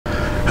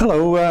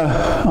Hello,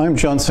 I'm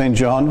John St.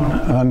 John,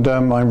 and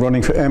I'm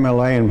running for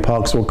MLA in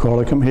Parksville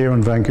Qualicum here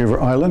on Vancouver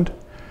Island.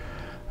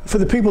 For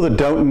the people that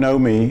don't know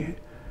me,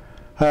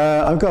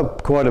 I've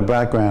got quite a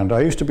background.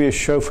 I used to be a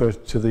chauffeur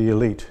to the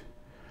elite.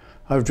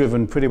 I've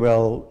driven pretty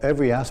well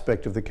every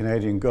aspect of the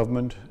Canadian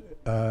government.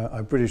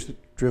 I've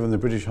driven the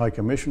British High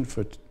Commission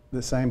for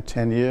the same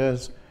 10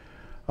 years.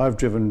 I've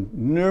driven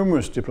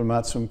numerous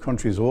diplomats from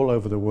countries all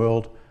over the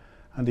world,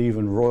 and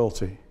even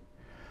royalty.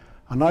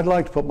 And I'd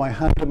like to put my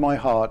hand on my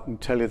heart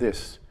and tell you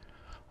this: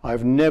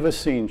 I've never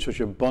seen such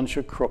a bunch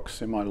of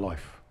crooks in my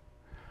life.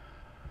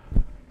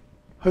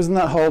 Isn't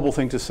that a horrible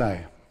thing to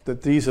say?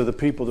 That these are the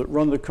people that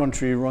run the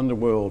country, run the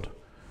world.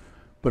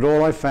 But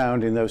all I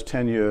found in those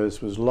 10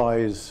 years was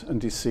lies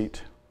and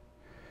deceit.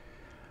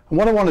 And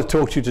what I want to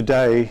talk to you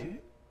today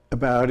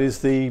about is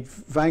the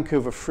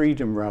Vancouver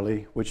Freedom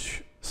Rally,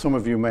 which some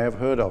of you may have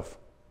heard of.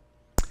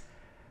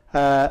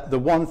 The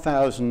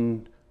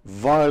 1,000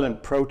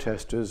 violent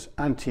protesters,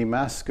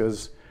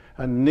 anti-maskers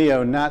and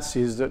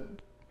neo-Nazis that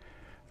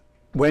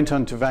went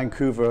onto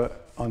Vancouver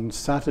on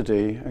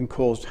Saturday and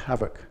caused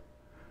havoc.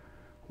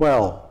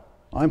 Well,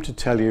 I'm to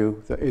tell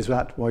you that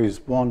that was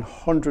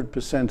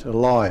 100% a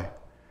lie.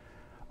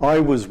 I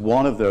was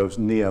one of those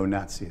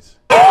neo-Nazis.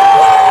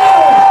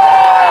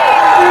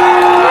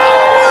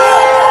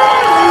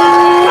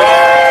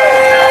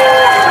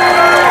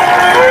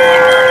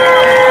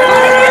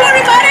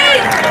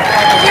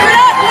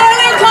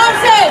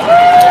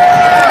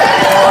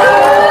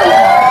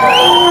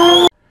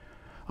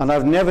 And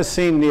I've never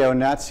seen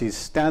neo-Nazis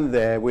stand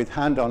there with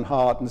hand on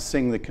heart and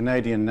sing the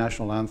Canadian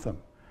national anthem.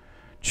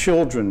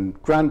 Children,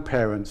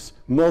 grandparents,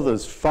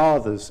 mothers,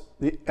 fathers,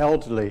 the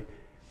elderly,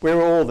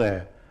 we're all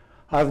there.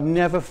 I've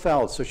never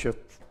felt such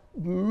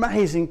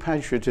amazing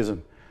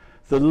patriotism.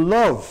 The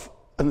love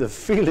and the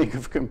feeling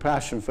of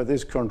compassion for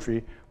this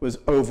country was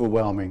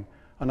overwhelming,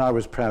 and I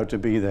was proud to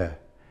be there.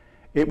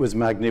 It was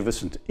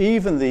magnificent.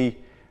 Even the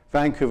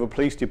Vancouver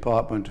Police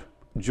Department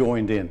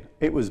joined in.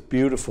 It was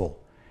beautiful.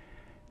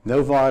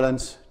 No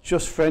violence,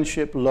 just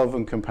friendship, love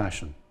and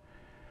compassion.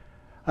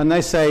 And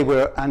they say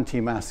we're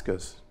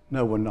anti-maskers.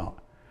 No, we're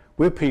not.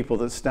 We're people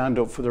that stand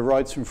up for the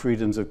rights and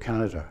freedoms of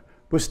Canada.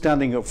 We're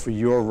standing up for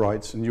your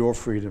rights and your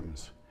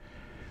freedoms.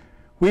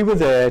 We were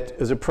there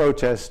as a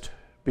protest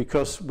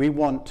because we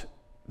want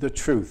the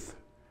truth.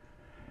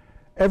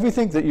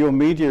 Everything that your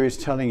media is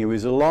telling you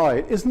is a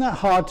lie. Isn't that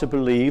hard to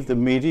believe? The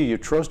media you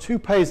trust, who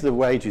pays the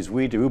wages?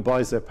 We do. Who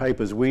buys their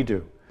papers? We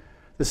do.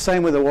 The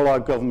same with all our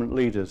government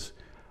leaders.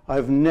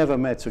 I've never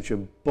met such a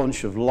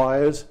bunch of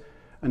liars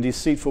and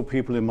deceitful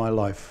people in my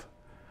life.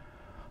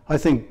 I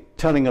think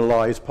telling a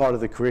lie is part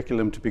of the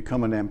curriculum to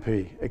become an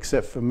MP,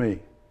 except for me.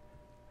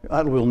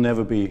 That will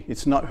never be.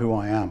 It's not who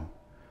I am.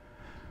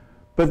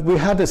 But we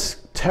had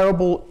this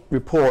terrible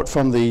report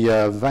from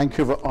the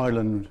Vancouver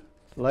Island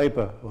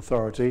Labour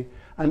Authority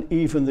and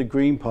even the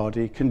Green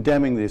Party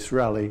condemning this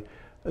rally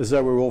as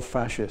though we're all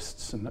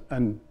fascists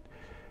and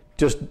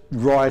just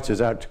rioters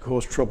out to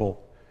cause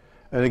trouble.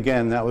 And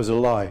again, that was a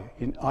lie.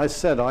 I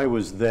said I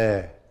was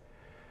there.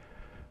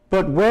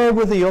 But where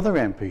were the other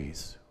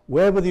MPs?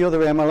 Where were the other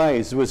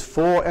MLAs? There was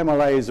 4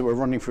 MLAs that were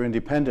running for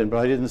independent, but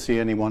I didn't see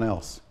anyone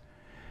else.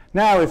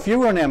 Now, if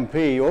you're an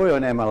MP or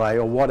an MLA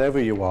or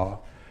whatever you are,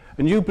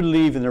 and you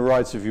believe in the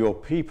rights of your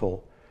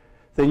people,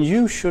 then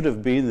you should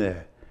have been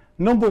there.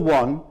 Number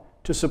 1,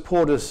 to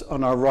support us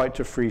on our right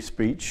to free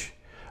speech.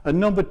 And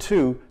number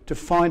 2, to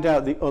find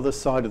out the other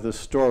side of the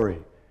story.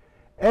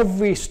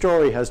 Every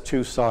story has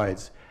 2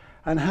 sides.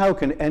 And how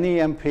can any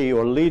MP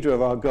or leader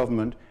of our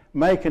government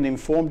make an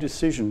informed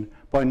decision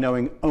by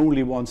knowing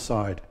only one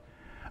side?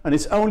 And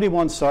it's only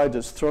one side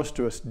that's thrust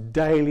to us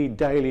daily,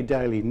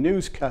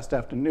 newscast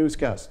after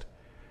newscast.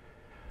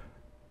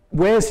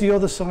 Where's the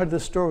other side of the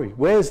story?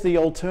 Where's the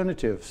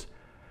alternatives?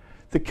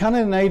 The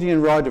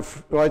Canadian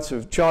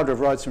Charter of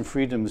Rights and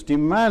Freedoms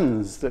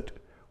demands that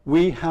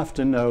we have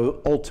to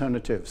know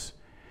alternatives.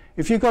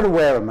 If you've got to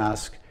wear a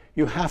mask,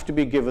 you have to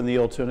be given the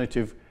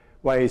alternative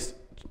ways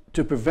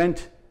to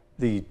prevent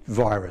the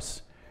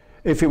virus.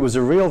 If it was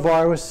a real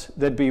virus,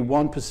 there'd be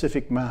one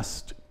specific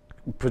mask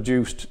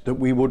produced that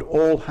we would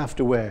all have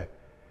to wear.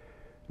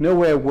 No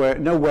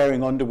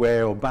wearing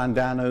underwear or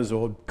bandanas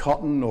or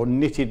cotton or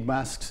knitted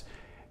masks.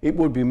 It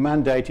would be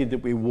mandated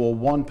that we wore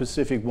one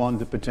specific one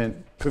to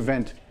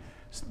prevent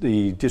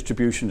the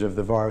distribution of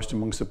the virus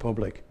amongst the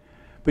public.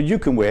 But you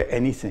can wear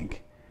anything.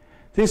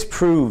 This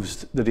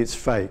proves that it's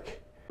fake.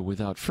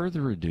 Without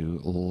further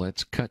ado,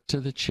 let's cut to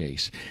the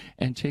chase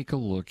and take a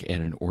look at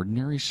an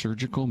ordinary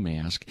surgical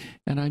mask,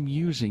 and I'm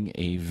using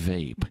a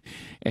vape.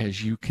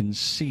 As you can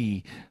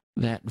see,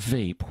 that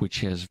vape,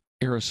 which has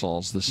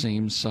aerosols the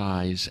same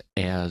size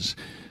as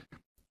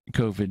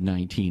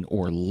COVID-19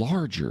 or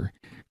larger,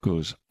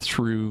 goes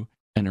through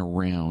and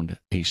around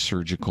a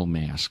surgical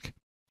mask.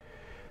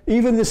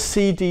 Even the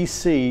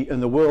CDC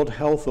and the World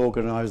Health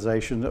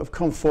Organization have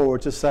come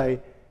forward to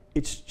say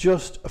it's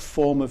just a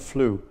form of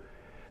flu.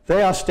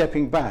 They are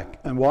stepping back.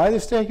 And why are they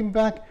stepping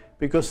back?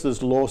 Because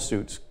there's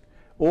lawsuits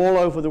all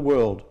over the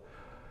world.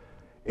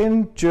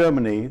 In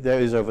Germany, there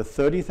is over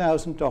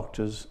 30,000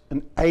 doctors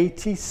and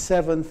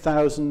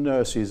 87,000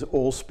 nurses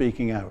all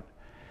speaking out.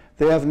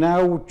 They have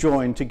now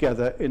joined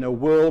together in a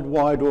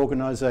worldwide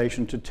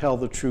organization to tell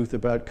the truth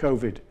about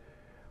COVID.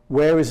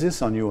 Where is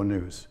this on your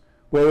news?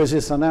 Where is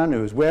this on our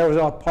news? Where are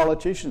our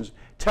politicians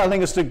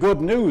telling us the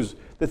good news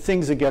that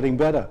things are getting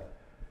better?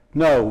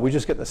 No, we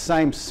just get the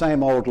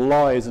same old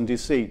lies and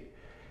deceit.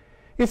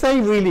 If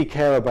they really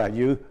care about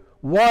you,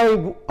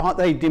 why aren't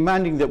they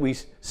demanding that we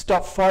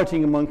stop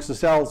fighting amongst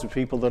ourselves with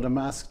people that are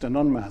masked and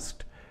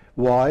unmasked?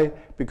 Why?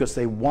 Because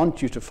they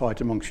want you to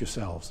fight amongst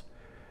yourselves.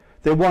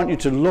 They want you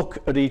to look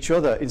at each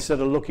other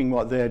instead of looking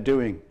what they're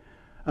doing.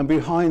 And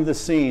behind the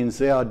scenes,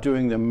 they are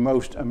doing the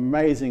most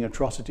amazing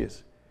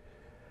atrocities.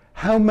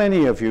 How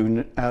many of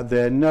you out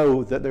there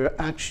know that they're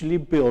actually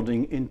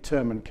building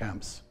internment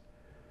camps?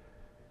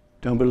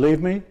 Don't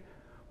believe me?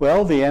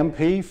 Well, the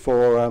MP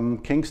for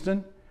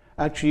Kingston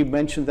actually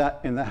mentioned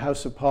that in the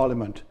House of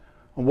Parliament.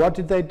 And what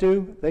did they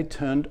do? They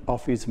turned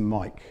off his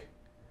mic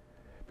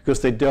because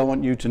they don't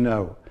want you to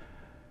know.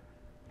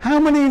 How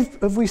many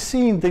have we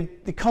seen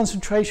the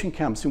concentration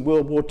camps in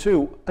World War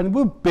II? And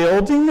we're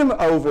building them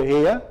over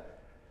here.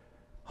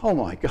 Oh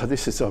my God,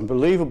 this is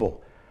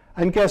unbelievable.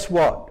 And guess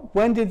what?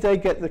 When did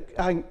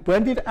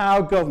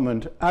our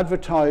government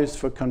advertise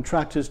for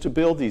contractors to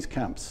build these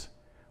camps?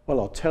 Well,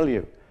 I'll tell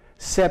you,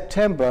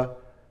 September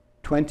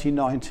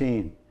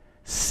 2019.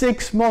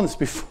 6 months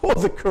before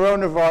the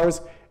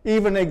coronavirus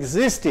even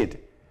existed.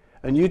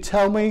 And you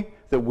tell me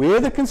that we're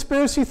the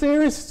conspiracy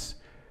theorists?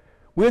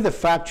 We're the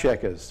fact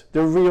checkers,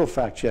 the real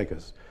fact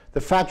checkers. The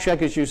fact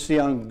checkers you see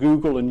on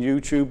Google and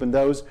YouTube and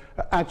those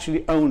are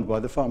actually owned by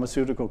the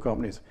pharmaceutical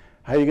companies.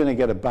 How are you going to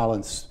get a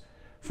balance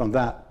from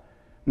that?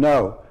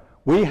 No,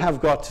 we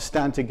have got to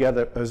stand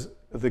together as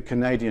the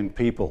Canadian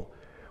people.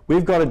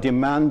 We've got to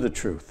demand the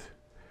truth.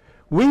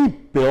 We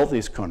built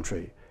this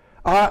country.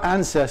 Our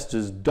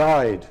ancestors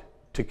died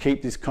to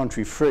keep this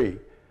country free.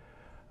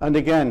 And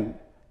again,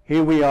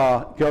 here we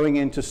are going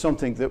into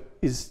something that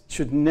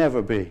should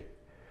never be.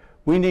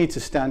 We need to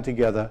stand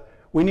together.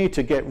 We need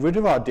to get rid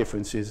of our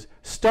differences.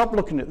 Stop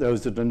looking at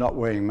those that are not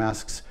wearing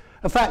masks.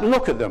 In fact,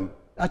 look at them.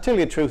 I tell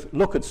you the truth,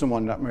 look at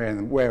someone not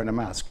wearing a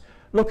mask.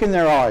 Look in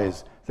their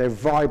eyes. They're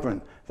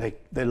vibrant.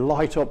 They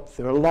light up.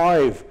 They're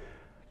alive.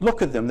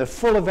 Look at them. They're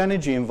full of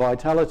energy and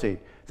vitality.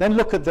 Then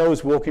look at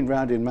those walking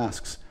around in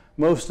masks.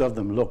 Most of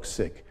them look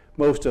sick.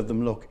 Most of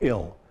them look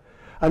ill.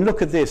 And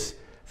look at this,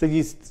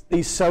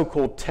 these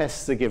so-called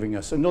tests they're giving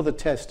us. Another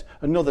test,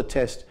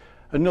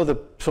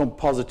 some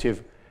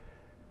positive.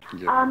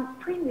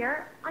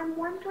 Premier, I'm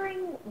wondering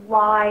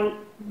why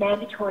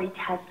mandatory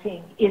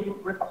testing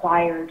isn't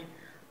required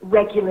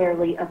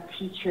regularly of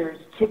teachers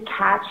to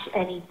catch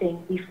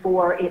anything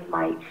before it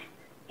might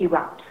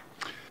erupt.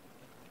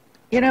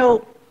 You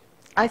know,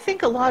 I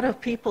think a lot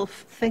of people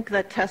think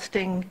that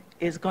testing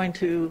is going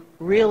to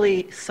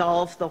really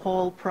solve the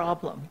whole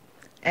problem,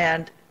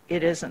 and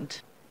it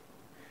isn't.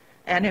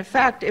 And in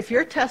fact, if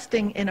you're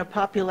testing in a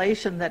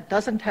population that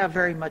doesn't have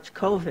very much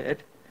COVID,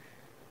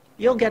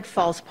 you'll get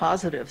false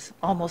positives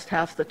almost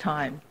half the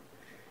time.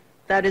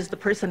 That is, the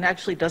person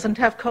actually doesn't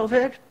have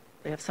COVID,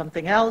 they have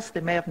something else, they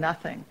may have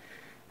nothing.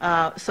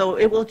 So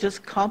it will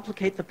just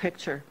complicate the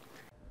picture.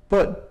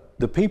 But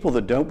the people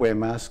that don't wear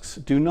masks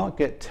do not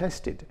get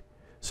tested.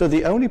 So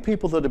the only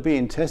people that are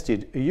being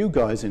tested are you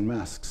guys in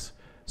masks.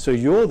 So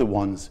you're the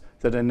ones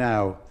that are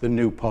now the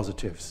new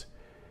positives.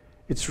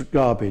 It's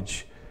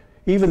garbage.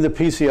 Even the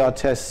PCR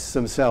tests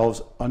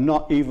themselves are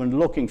not even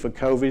looking for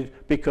COVID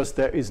because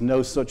there is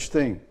no such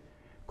thing.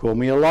 Call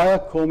me a liar,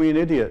 call me an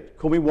idiot,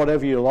 call me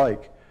whatever you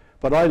like.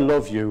 But I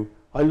love you,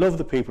 I love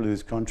the people of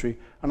this country,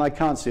 and I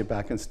can't sit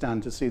back and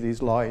stand to see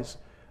these lies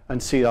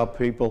and see our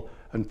people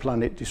and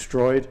planet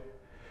destroyed.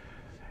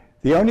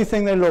 The only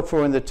thing they look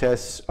for in the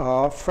tests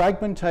are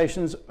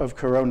fragmentations of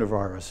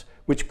coronavirus,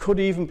 which could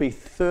even be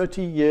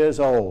 30 years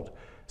old.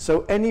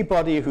 So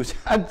anybody who's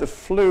had the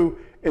flu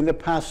in the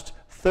past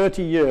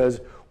 30 years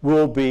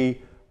will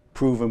be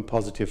proven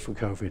positive for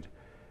COVID.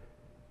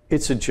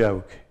 It's a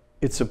joke.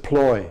 It's a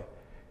ploy.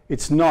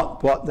 It's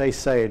not what they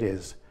say it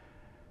is.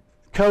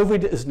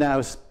 COVID has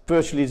now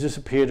virtually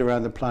disappeared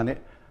around the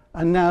planet,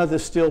 and now they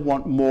still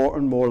want more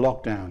and more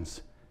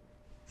lockdowns.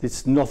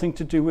 It's nothing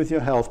to do with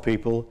your health,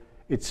 people.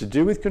 It's to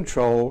do with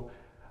control,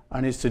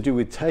 and it's to do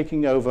with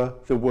taking over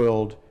the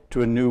world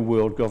to a new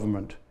world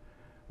government.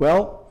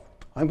 Well,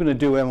 I'm going to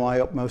do my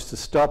utmost to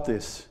stop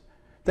this.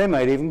 They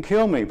might even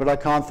kill me, but I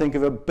can't think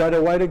of a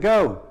better way to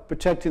go,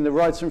 protecting the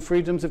rights and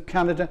freedoms of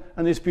Canada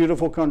and this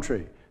beautiful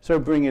country. So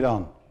bring it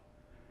on.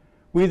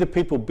 We the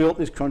people built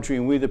this country,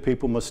 and we the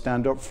people must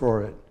stand up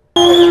for it.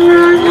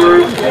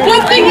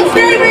 One thing that's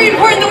very, very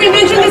important that we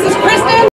mentioned, this is Kristen.